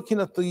I was looking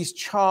at these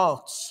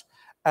charts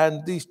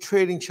and these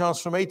trading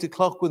charts from 8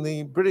 o'clock when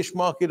the British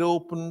market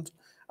opened.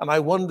 And I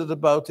wondered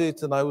about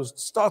it. And I was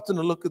starting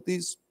to look at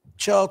these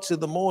charts in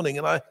the morning.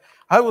 And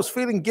I was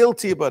feeling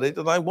guilty about it.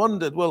 And I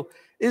wondered, well,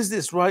 is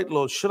this right,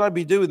 Lord? Should I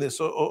be doing this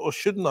or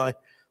shouldn't I?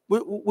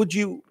 Would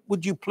you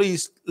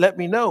please let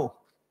me know?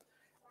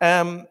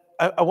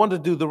 I want to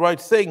do the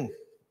right thing.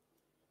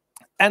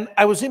 And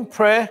I was in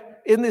prayer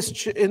in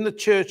the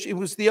church. It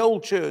was the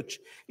old church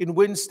in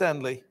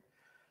Winstanley.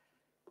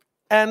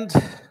 And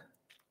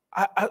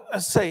I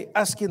say,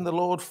 asking the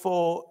Lord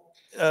for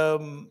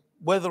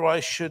whether I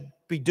should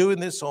be doing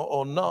this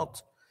or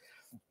not.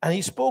 And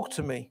he spoke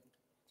to me.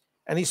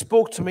 And he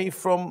spoke to me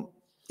from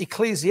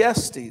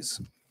Ecclesiastes.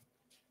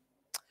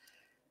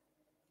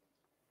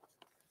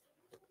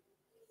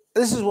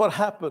 This is what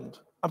happened.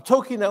 I'm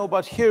talking now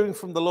about hearing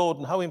from the Lord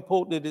and how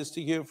important it is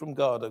to hear from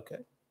God, okay?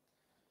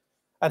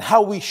 And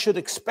how we should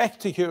expect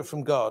to hear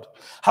from God,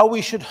 how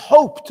we should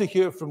hope to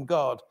hear from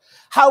God,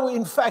 how,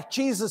 in fact,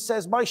 Jesus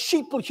says, my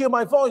sheep will hear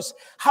my voice,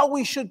 how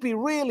we should be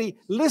really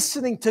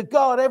listening to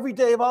God every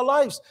day of our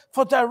lives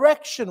for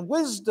direction,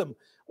 wisdom.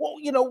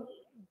 Well,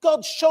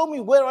 God, show me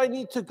where I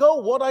need to go,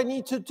 what I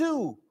need to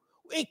do.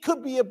 It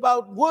could be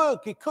about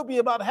work, it could be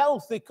about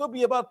health, it could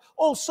be about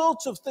all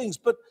sorts of things,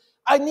 but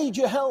I need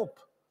your help.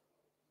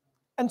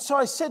 And so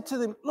I said to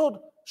them, Lord,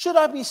 should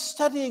I be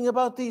studying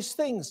about these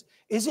things?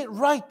 Is it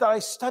right that I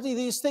study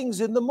these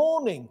things in the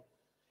morning?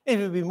 It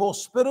would be more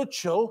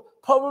spiritual,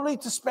 probably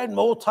to spend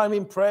more time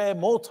in prayer,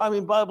 more time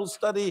in Bible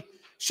study.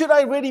 Should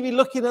I really be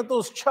looking at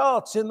those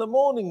charts in the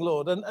morning,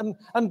 Lord,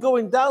 and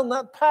going down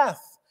that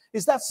path?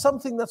 Is that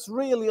something that's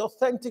really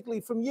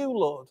authentically from you,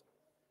 Lord?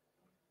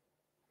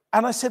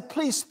 And I said,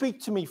 please speak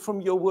to me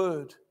from your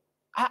word.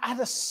 I had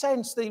a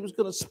sense that he was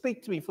going to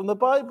speak to me from the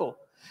Bible.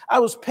 I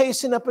was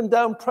pacing up and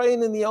down,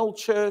 praying in the old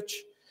church.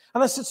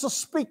 And I said, so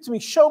speak to me,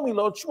 show me,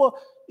 Lord. Well,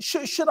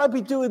 should I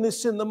be doing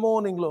this in the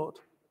morning, Lord?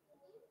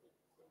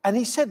 And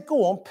he said,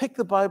 go on, pick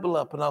the Bible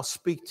up and I'll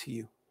speak to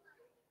you.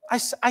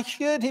 I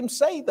heard him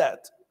say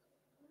that.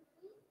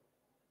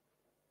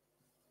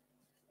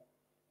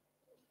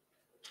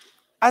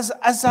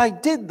 As I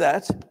did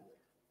that,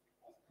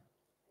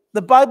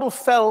 the Bible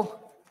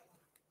fell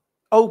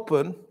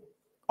open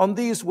on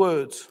these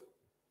words.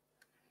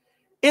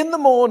 In the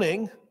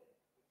morning,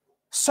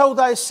 sow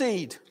thy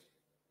seed.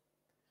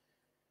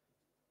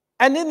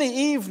 And in the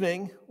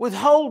evening,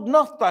 withhold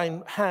not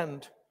thine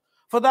hand,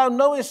 for thou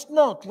knowest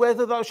not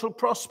whether thou shalt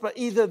prosper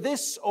either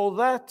this or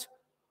that,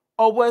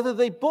 or whether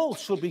they both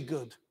shall be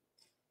good.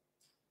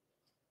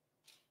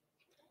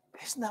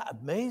 Isn't that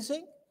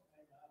amazing?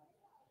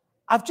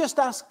 I've just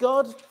asked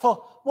God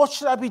for what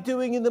should I be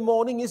doing in the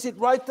morning? Is it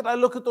right that I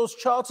look at those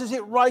charts? Is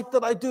it right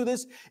that I do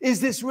this?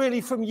 Is this really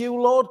from you,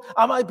 Lord?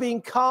 Am I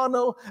being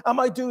carnal? Am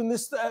I doing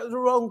this the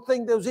wrong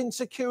thing? There's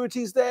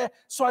insecurities there.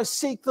 So I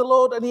seek the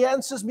Lord and he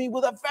answers me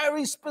with a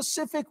very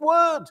specific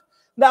word.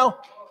 Now,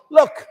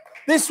 look,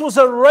 this was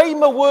a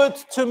rhema word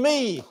to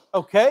me,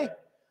 okay?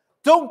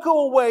 Don't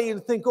go away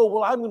and think, oh,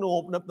 well, I'm going to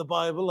open up the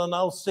Bible and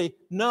I'll say,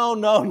 no.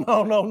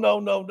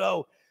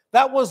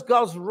 That was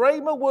God's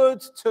rhema word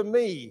to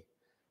me.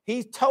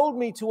 He told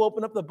me to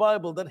open up the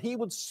Bible, that he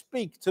would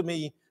speak to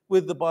me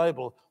with the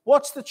Bible.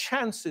 What's the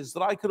chances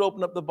that I could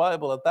open up the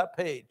Bible at that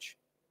page?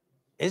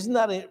 Isn't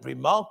that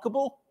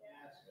remarkable?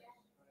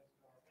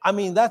 I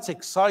mean, that's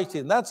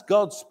exciting. That's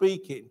God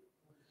speaking.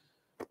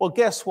 Well,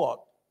 guess what?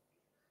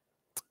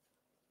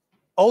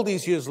 all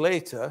these years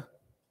later,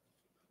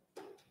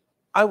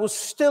 I've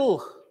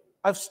still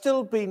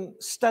been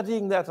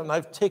studying that, and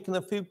I've taken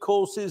a few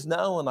courses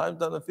now, and I've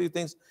done a few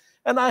things,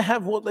 and I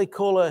have what they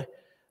call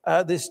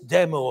this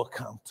demo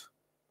account.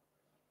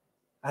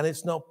 And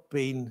it's not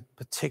been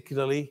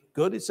particularly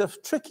good. It's a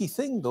tricky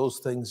thing, those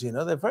things, you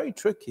know, they're very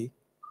tricky.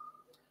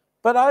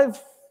 But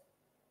I've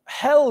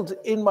held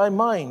in my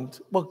mind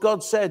what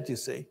God said, you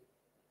see.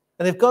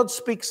 And if God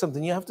speaks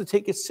something, you have to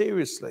take it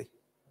seriously.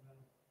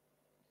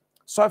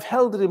 So I've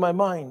held it in my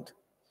mind.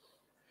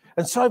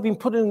 And so I've been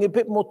putting a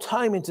bit more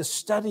time into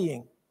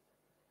studying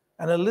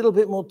and a little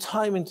bit more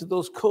time into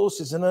those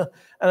courses, and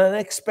an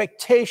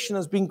expectation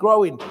has been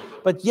growing.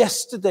 But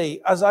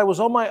yesterday, as I was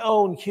on my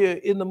own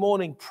here in the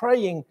morning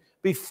praying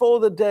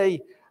before the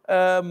day,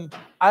 I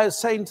was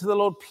saying to the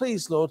Lord,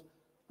 please, Lord,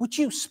 would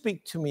you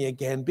speak to me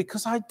again?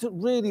 Because I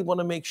really want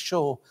to make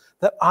sure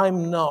that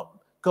I'm not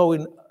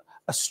going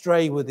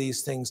astray with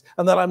these things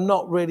and that I'm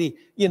not really,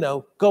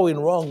 going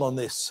wrong on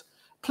this.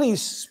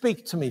 Please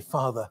speak to me,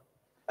 Father.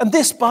 And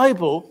this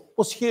Bible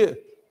was here.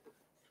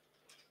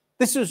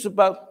 This was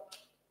about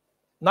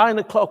 9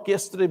 o'clock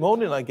yesterday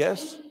morning, I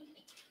guess.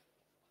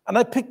 And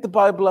I picked the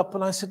Bible up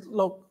and I said,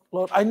 Lord,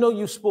 I know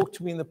you spoke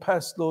to me in the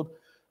past, Lord,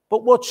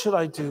 but what should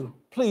I do?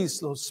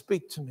 Please, Lord,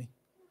 speak to me.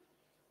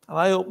 And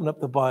I opened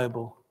up the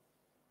Bible.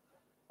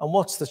 And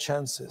what's the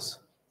chances?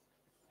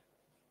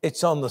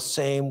 It's on the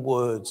same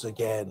words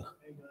again.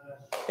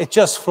 It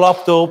just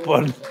flopped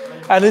open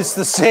and it's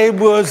the same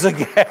words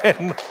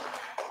again.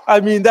 I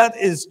mean, that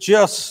is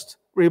just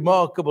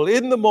remarkable.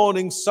 In the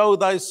morning, sow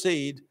thy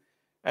seed,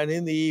 and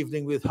in the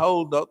evening,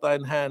 withhold not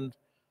thine hand.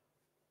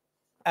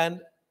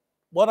 And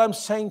what I'm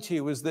saying to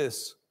you is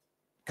this: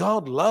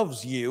 God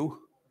loves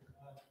you.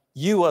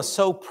 You are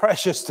so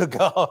precious to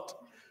God.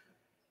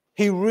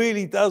 He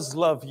really does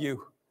love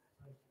you.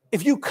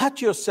 If you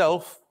cut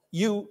yourself,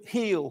 you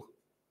heal.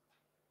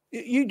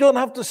 You don't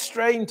have to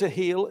strain to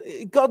heal.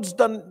 God's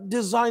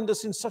designed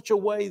us in such a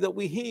way that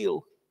we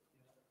heal.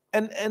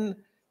 And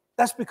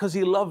that's because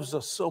he loves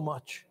us so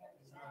much.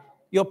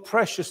 You're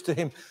precious to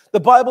him. The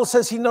Bible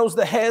says he knows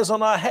the hairs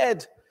on our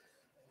head.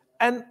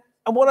 And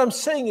what I'm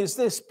saying is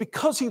this: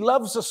 because he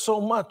loves us so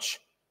much,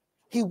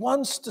 he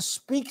wants to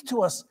speak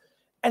to us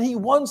and he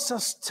wants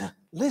us to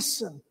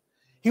listen.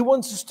 He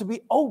wants us to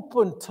be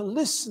open to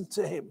listen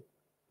to him.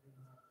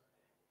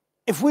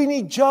 If we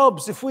need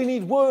jobs, if we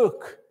need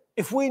work,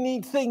 if we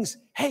need things,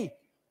 hey,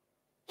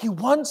 he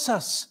wants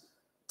us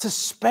to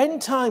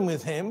spend time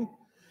with him,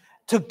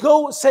 to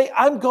go say,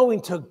 I'm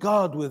going to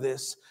God with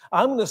this.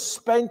 I'm going to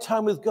spend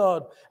time with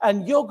God.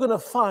 And you're going to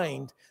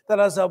find that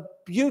as a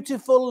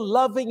beautiful,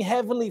 loving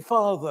Heavenly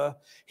Father,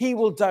 he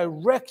will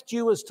direct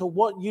you as to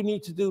what you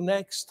need to do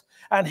next.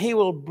 And he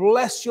will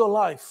bless your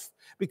life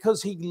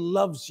because he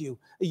loves you.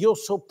 You're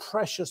so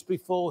precious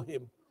before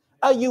him.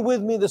 Are you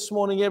with me this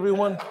morning,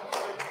 everyone?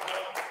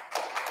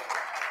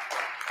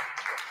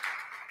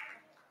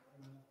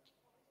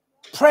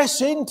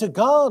 Press into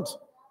God.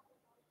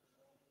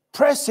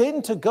 Press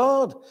into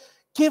God.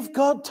 Give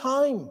God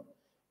time.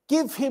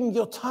 Give him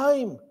your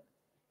time.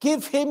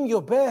 Give him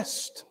your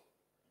best.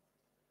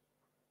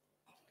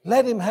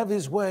 Let him have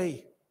his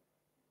way.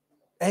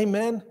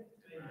 Amen.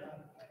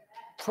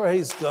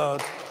 Praise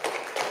God.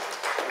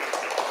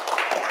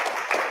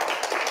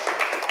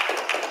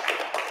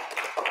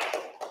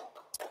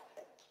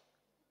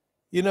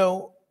 You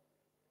know,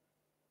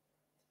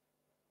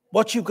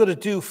 what you've got to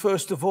do,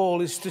 first of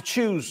all, is to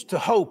choose to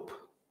hope.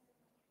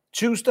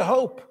 Choose to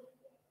hope.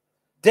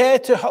 Dare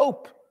to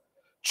hope.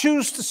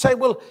 Choose to say,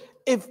 well,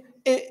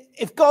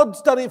 if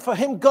God's done it for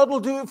him, God will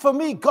do it for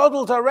me. God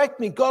will direct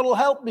me. God will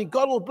help me.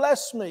 God will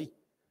bless me.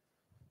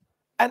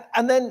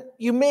 And then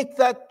you make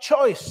that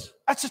choice.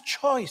 That's a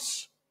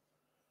choice.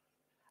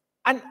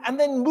 And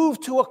then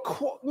move to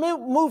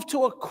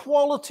a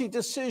quality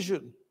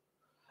decision.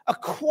 A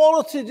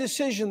quality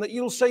decision that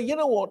you'll say, you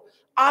know what?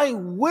 I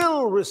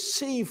will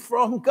receive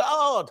from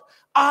God.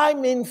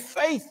 I'm in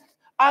faith.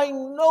 I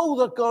know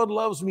that God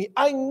loves me.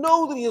 I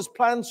know that he has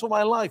plans for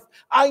my life.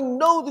 I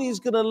know that he's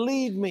going to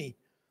lead me.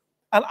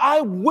 And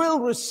I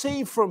will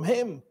receive from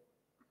him.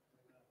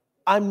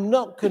 I'm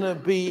not going to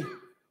be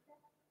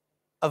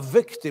a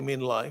victim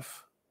in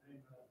life.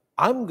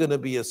 I'm going to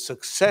be a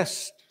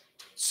success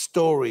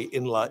story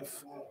in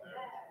life.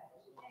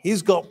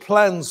 He's got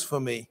plans for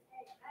me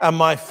and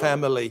my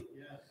family.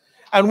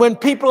 And when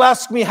people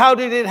ask me, how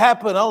did it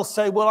happen? I'll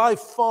say, well, I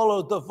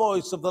followed the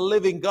voice of the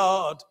living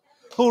God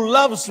who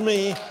loves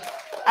me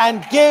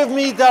and gave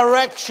me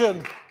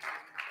direction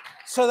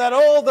so that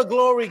all the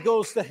glory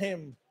goes to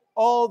him.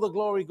 All the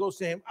glory goes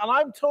to him. And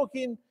I'm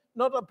talking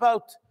not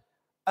about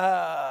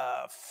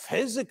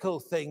physical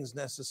things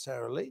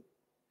necessarily.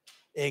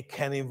 It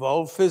can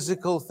involve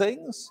physical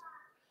things,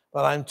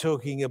 but I'm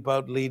talking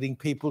about leading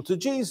people to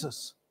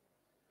Jesus,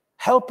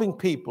 helping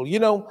people. You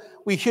know,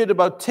 we heard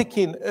about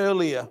Ticking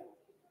earlier,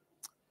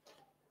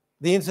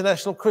 the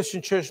International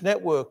Christian Church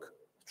Network.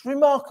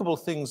 Remarkable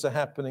things are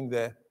happening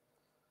there.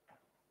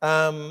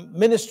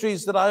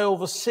 Ministries that I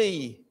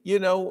oversee. You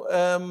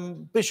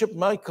know, Bishop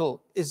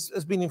Michael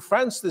has been in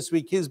France this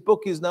week. His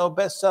book is now a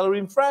bestseller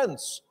in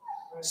France,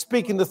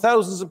 speaking to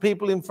thousands of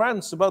people in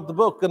France about the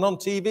book and on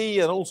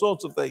TV and all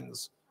sorts of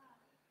things.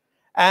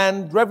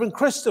 And Reverend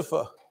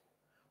Christopher,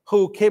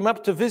 who came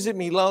up to visit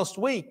me last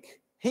week,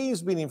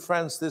 he's been in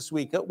France this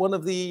week at one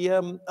of the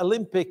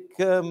Olympic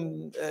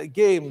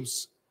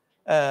Games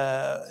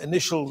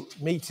initial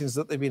meetings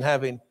that they've been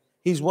having.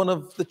 He's one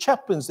of the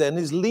chaplains there and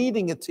is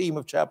leading a team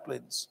of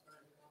chaplains.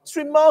 It's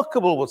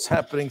remarkable what's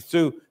happening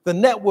through the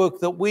network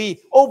that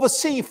we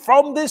oversee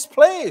from this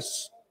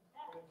place.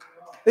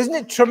 Isn't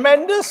it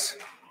tremendous?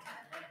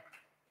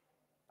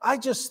 I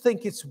just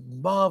think it's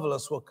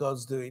marvelous what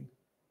God's doing.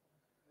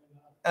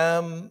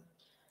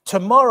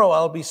 Tomorrow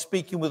I'll be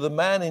speaking with a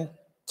man in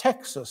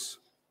Texas.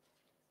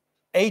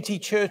 80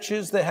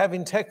 churches they have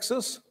in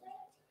Texas.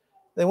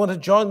 They want to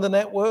join the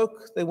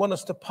network. They want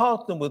us to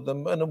partner with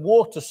them in a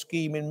water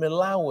scheme in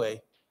Malawi.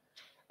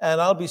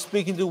 And I'll be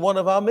speaking to one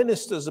of our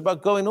ministers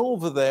about going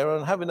over there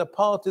and having a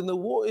part in the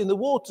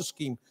water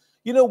scheme.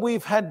 You know,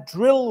 we've had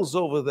drills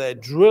over there,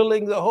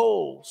 drilling the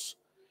holes.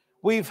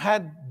 We've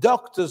had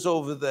doctors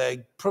over there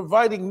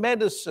providing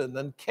medicine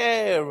and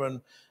care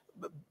and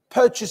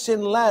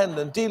purchasing land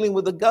and dealing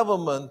with the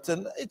government.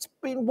 And it's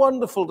been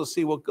wonderful to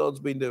see what God's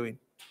been doing.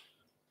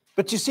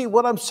 But you see,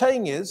 what I'm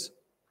saying is,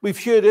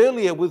 we've heard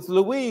earlier with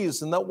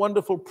Louise and that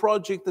wonderful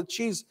project that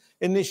she's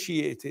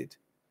initiated.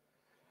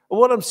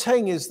 What I'm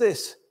saying is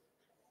this: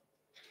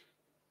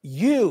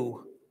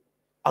 you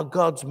are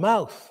God's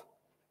mouth.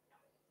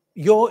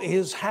 You're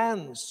his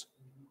hands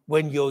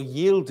when you're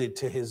yielded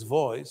to his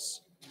voice.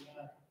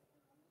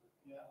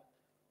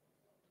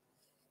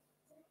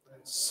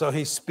 So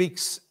he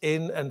speaks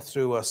in and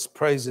through us.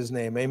 Praise his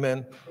name.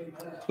 Amen.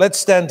 Let's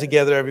stand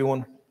together,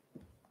 everyone.